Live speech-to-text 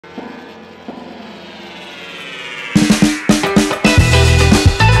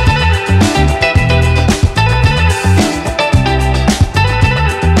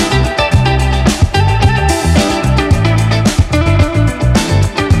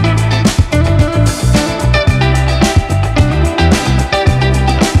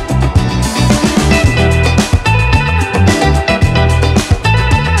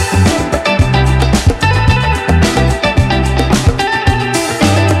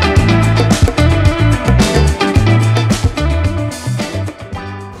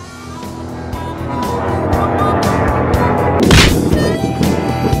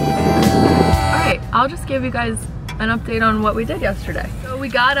guys an update on what we did yesterday. So we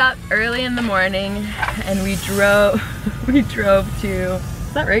got up early in the morning and we drove to,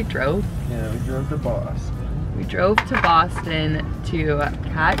 is that right, drove? Yeah, we drove to Boston. We drove to Boston to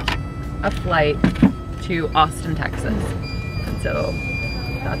catch a flight to Austin, Texas. And so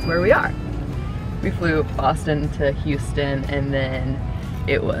that's where we are. We flew Boston to Houston and then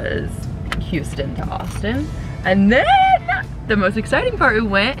it was Houston to Austin. And then the most exciting part, we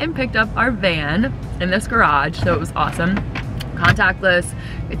went and picked up our van in this garage, so it was awesome. Contactless,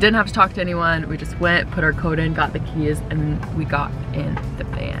 it didn't have to talk to anyone. We just went, put our code in, got the keys, and we got in the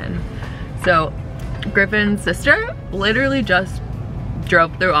van. So Griffin's sister literally just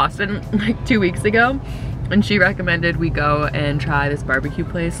drove through Austin like 2 weeks ago, and she recommended we go and try this barbecue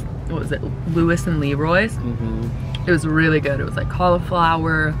place. What was it, Lewis and Leroy's? It was really good. It was like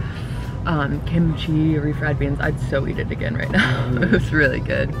cauliflower, kimchi, refried beans. I'd so eat it again right now. It was really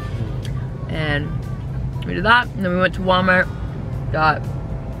good. And we did that, and then we went to Walmart, got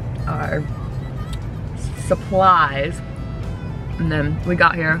our supplies, and then we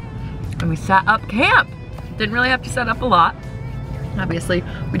got here and we set up camp. Didn't really have to set up a lot. Obviously,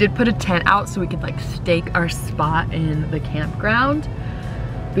 we did put a tent out so we could like stake our spot in the campground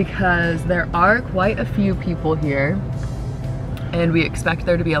because there are quite a few people here. And we expect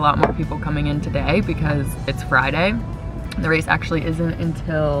there to be a lot more people coming in today because it's Friday. The race actually isn't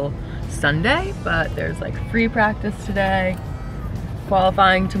until Sunday, but there's like free practice today,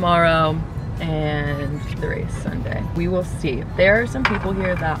 qualifying tomorrow, and the race Sunday. We will see. There are some people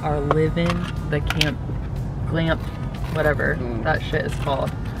here that are living the glamp, whatever that shit is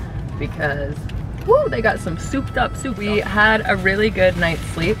called, because woo, they got some souped up soup. We had a really good night's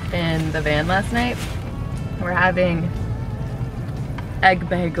sleep in the van last night. We're having egg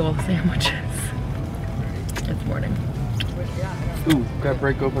bagel sandwiches this morning. Ooh, gotta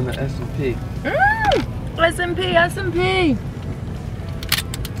break open the S&P. S&P.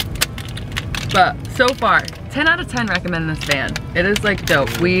 But so far, 10 out of 10 recommend this van. It is like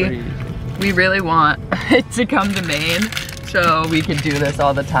dope. We really want it to come to Maine so we could do this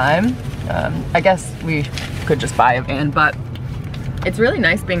all the time. I guess we could just buy a van, but it's really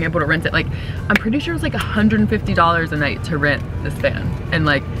nice being able to rent it. Like, I'm pretty sure it's like $150 a night to rent this van. And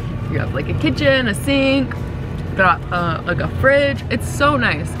like, you have like a kitchen, a sink, got like a fridge. It's so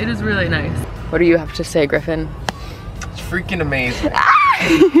nice. It is really nice. What do you have to say, Griffin? It's freaking amazing.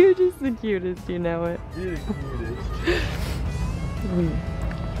 You're just the cutest, you know it. You're the cutest.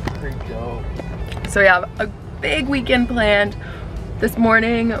 Pretty dope. So we have a big weekend planned. This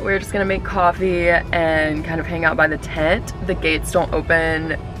morning, we're just gonna make coffee and kind of hang out by the tent. The gates don't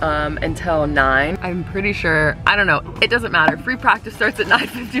open until 9. I'm pretty sure, I don't know, it doesn't matter. Free practice starts at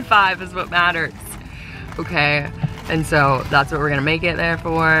 9:55 is what matters, okay? And so that's what we're gonna make it there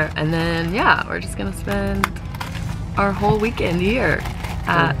for. And then, yeah, we're just gonna spend our whole weekend here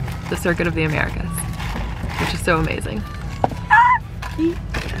at the Circuit of the Americas, which is so amazing.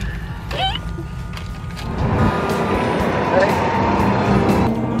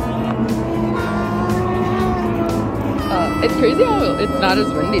 It's crazy how it's not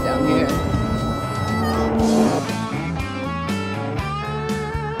as windy down here.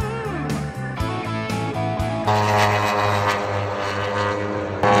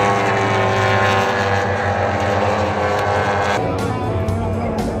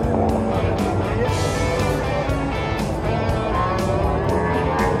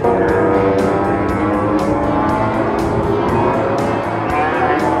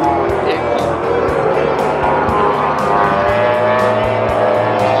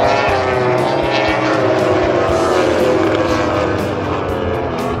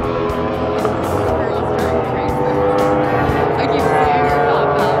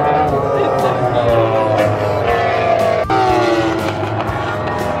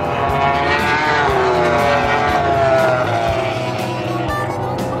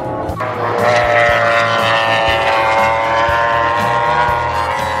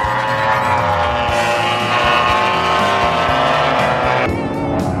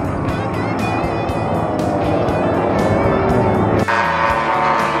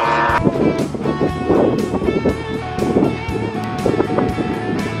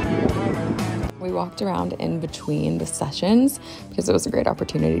 Walked around in between the sessions because it was a great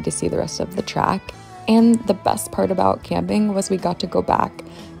opportunity to see the rest of the track. And the best part about camping was we got to go back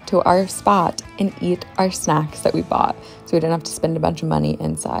to our spot and eat our snacks that we bought. So we didn't have to spend a bunch of money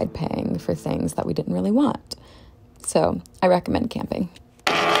inside paying for things that we didn't really want. So I recommend camping.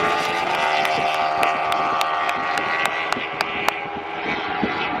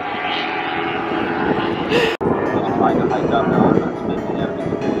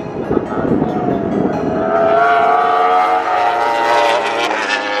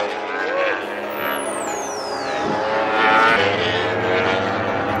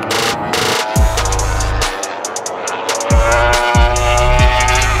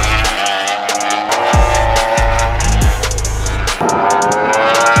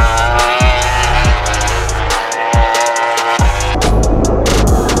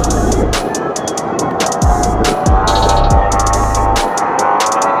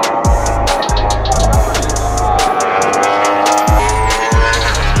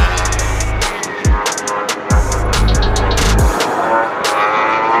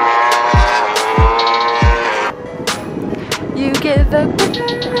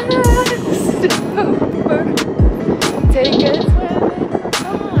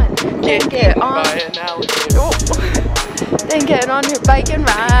 Then get on. Oh. Then get on your bike and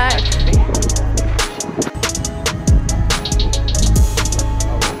ride.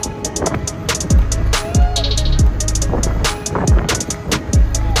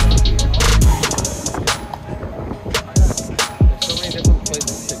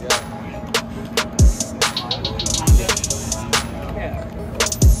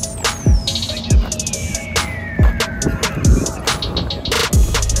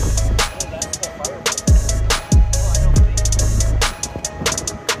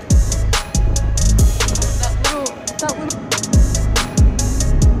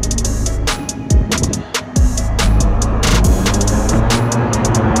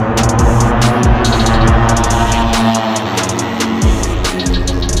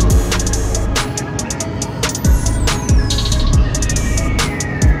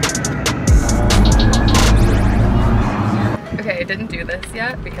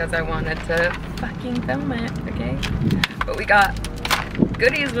 Because I wanted to fucking film it, okay? But we got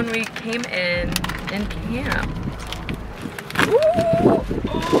goodies when we came in camp. Ooh.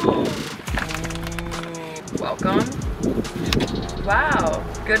 Welcome. Wow,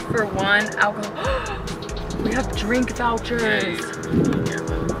 good for one alcohol. We have drink vouchers.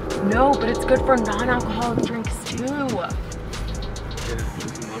 No, but it's good for non-alcoholic drinks too.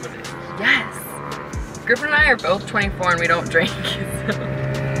 Yes. Griffin and I are both 24 and we don't drink. So.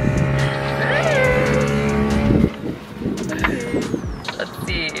 Let's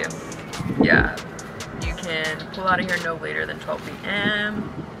see. Yeah, you can pull out of here no later than 12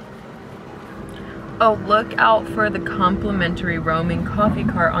 p.m. Oh, look out for the complimentary roaming coffee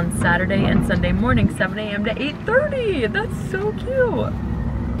cart on Saturday and Sunday morning, 7 a.m. to 8:30. That's so cute.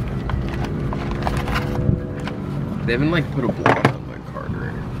 They haven't like put a block on my card or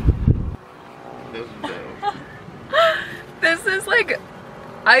anything. Those are dope. This is like,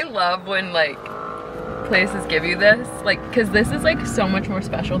 I love when like places give you this, like, because this is like so much more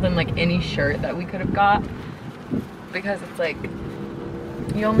special than like any shirt that we could have got, because it's like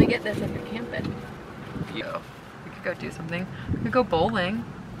you only get this if you're camping. Yeah, we could go do something. We could go bowling.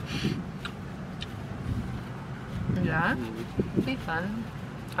 Yeah, it'd be fun.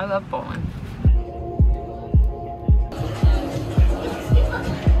 I love bowling.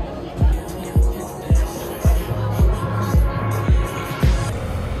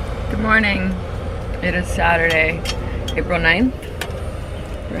 Good morning. It is Saturday, April 9th.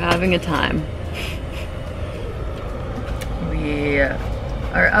 We're having a time. We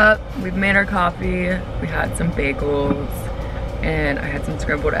are up, we've made our coffee, we had some bagels, and I had some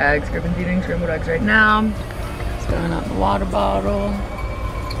scrambled eggs. Griffin's eating scrambled eggs right now. Just filling up the water bottle.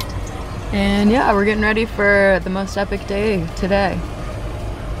 And yeah, we're getting ready for the most epic day today.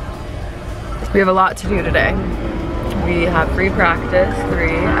 We have a lot to do today. We have free practice 3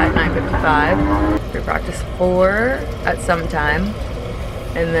 at 9:55, free practice 4 at some time,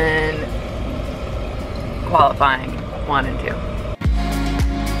 and then qualifying 1 and 2.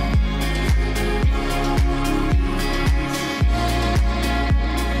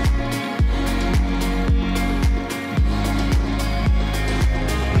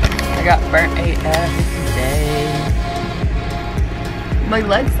 I got burnt AF today. My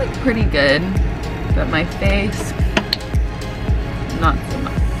legs look pretty good, but my face, not so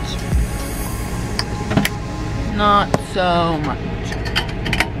much. Not so much.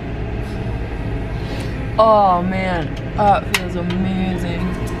 Oh man, that feels amazing.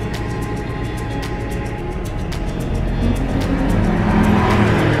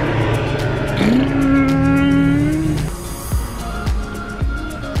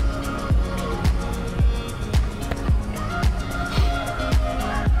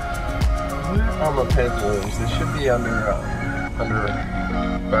 On the pendulums, they should be under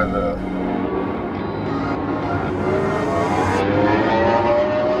by the.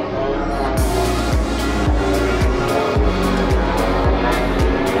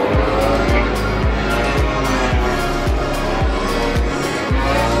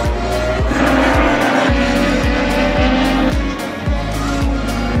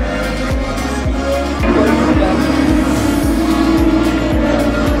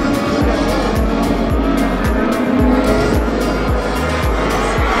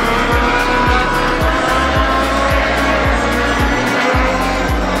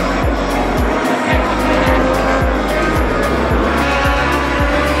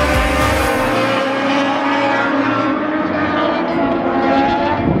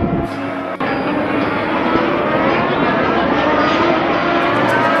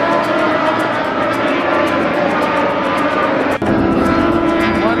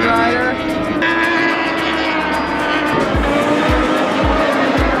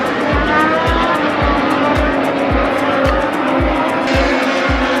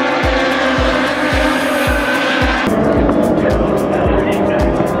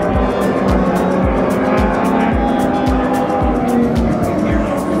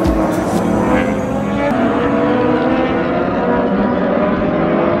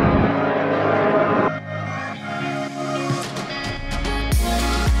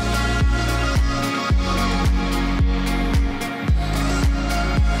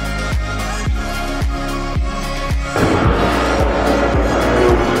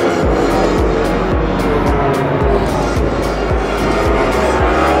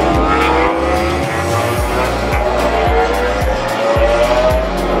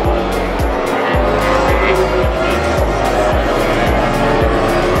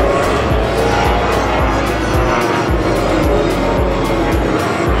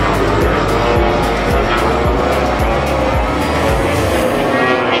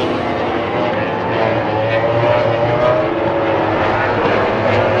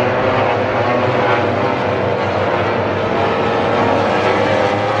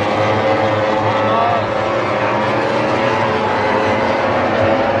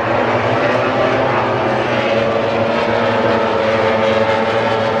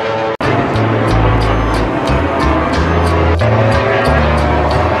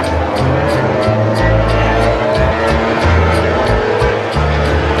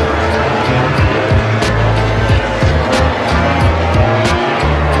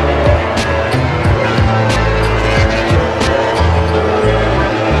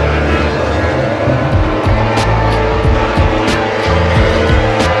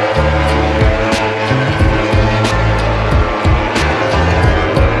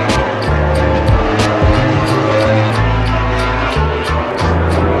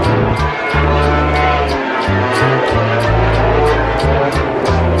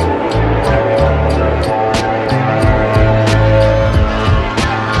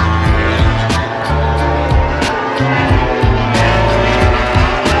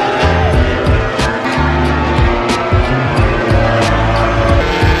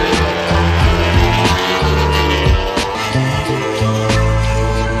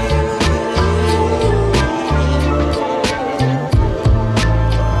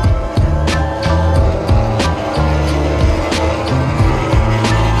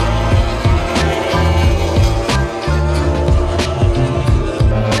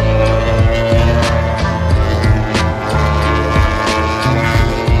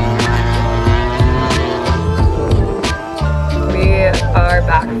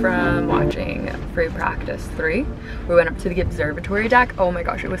 from watching Free Practice 3. We went up to the observatory deck. Oh my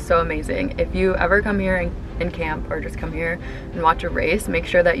gosh, it was so amazing. If you ever come here and camp or just come here and watch a race, make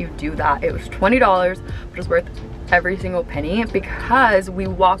sure that you do that. It was $20, but it was worth every single penny because we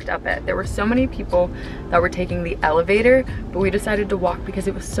walked up it. There were so many people that were taking the elevator, but we decided to walk because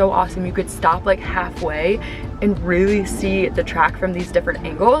it was so awesome. You could stop like halfway and really see the track from these different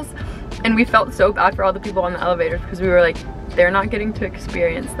angles. And we felt so bad for all the people on the elevators because we were like, they're not getting to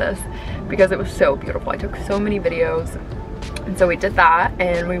experience this because it was so beautiful. I took so many videos. And so we did that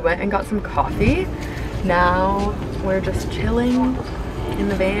and we went and got some coffee. Now we're just chilling in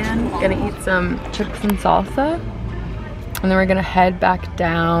the van, gonna eat some chips and salsa. And then we're gonna head back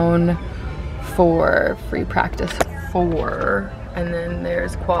down for Free Practice 4. And then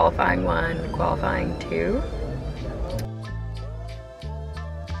there's qualifying 1, qualifying 2.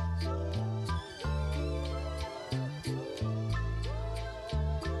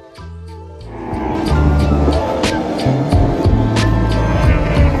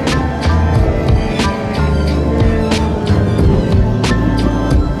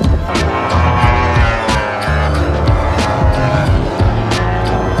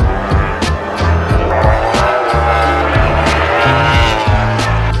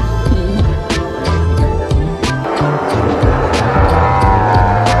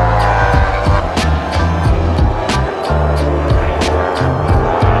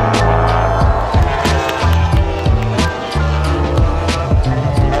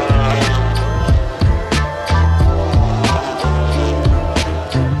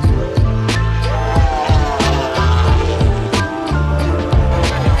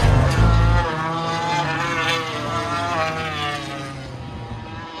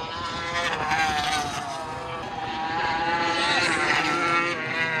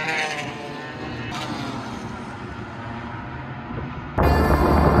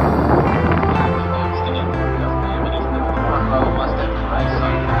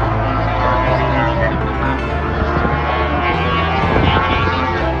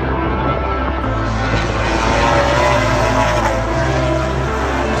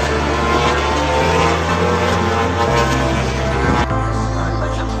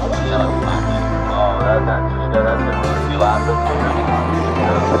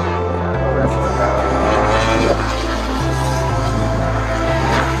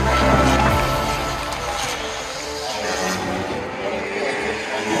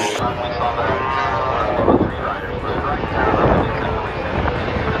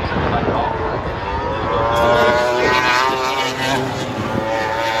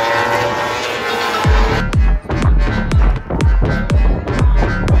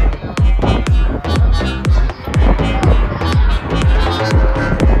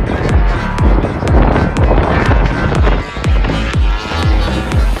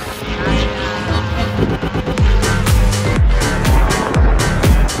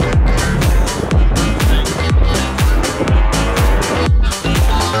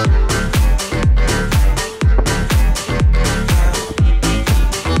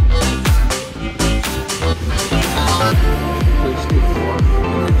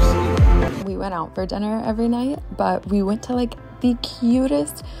 For dinner every night, but we went to like the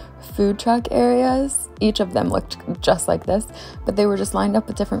cutest food truck areas. Each of them looked just like this, but they were just lined up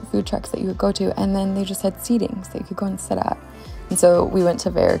with different food trucks that you could go to, and then they just had seating so you could go and sit at. And so we went to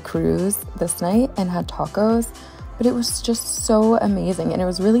Veracruz this night and had tacos, but it was just so amazing. And it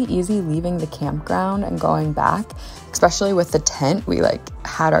was really easy leaving the campground and going back, especially with the tent. We like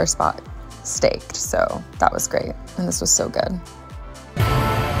had our spot staked, so that was great. And this was so good.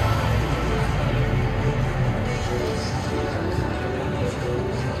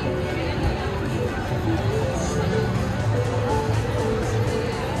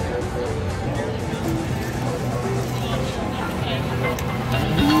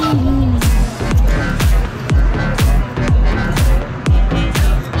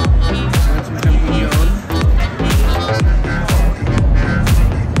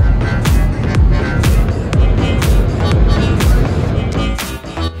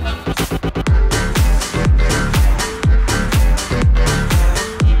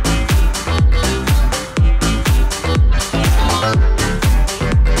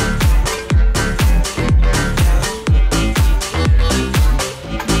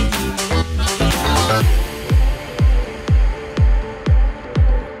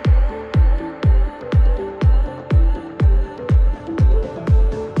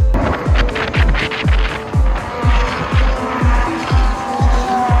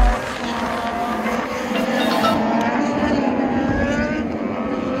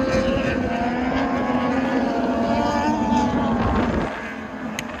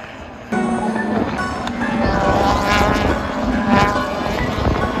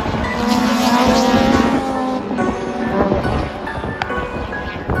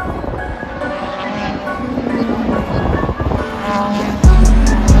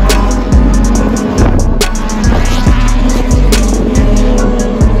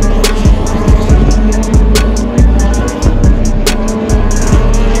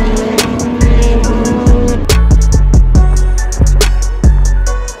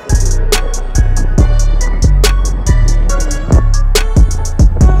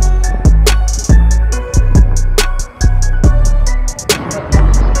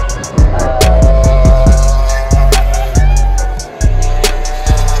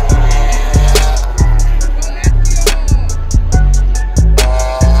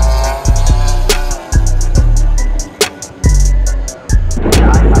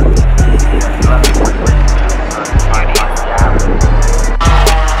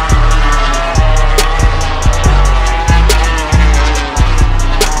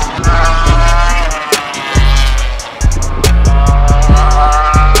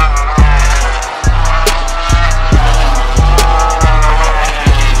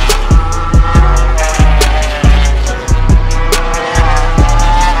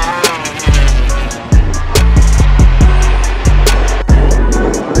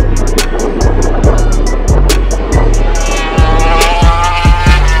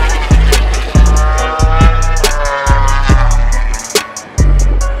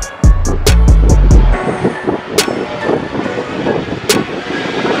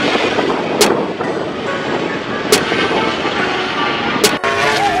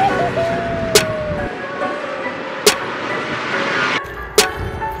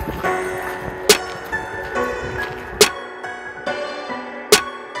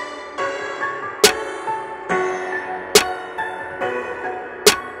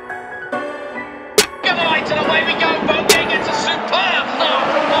 and away we go. Voyager gets a superb start.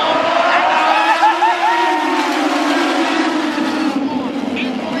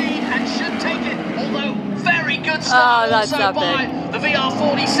 In the lead and should take it, although very good start that's also by the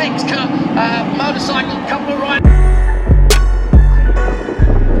VR46 motorcycle. Couple of riders.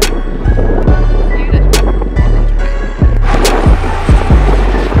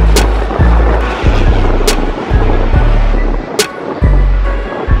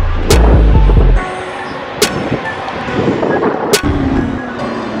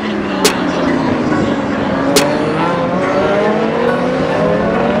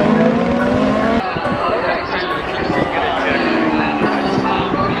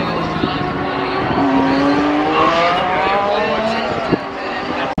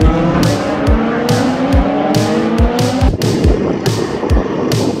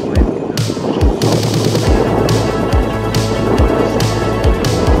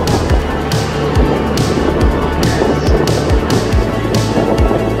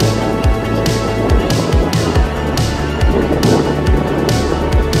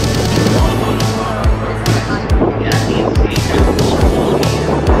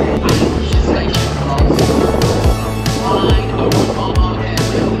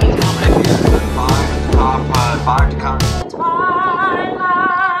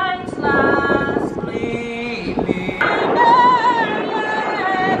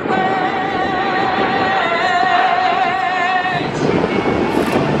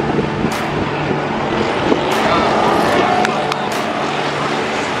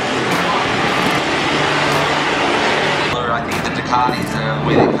 The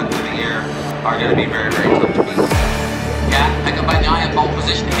way they cut through the air are going to be very, very tough to beat. Yeah, pick up by the iron pole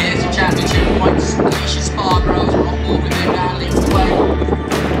position here. Some championship points. Alicia Spargroves are on board with him now, leads the way.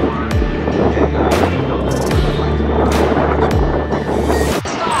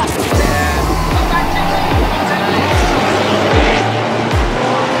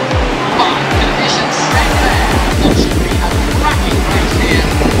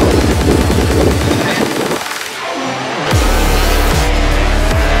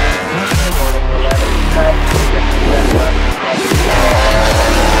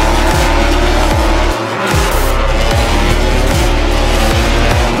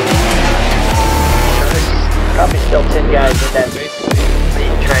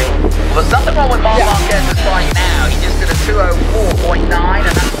 There's nothing wrong with Marlon getting the start now. He just did a 2:04.9 and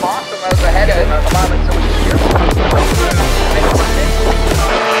that's far from those ahead of him at the moment, so we should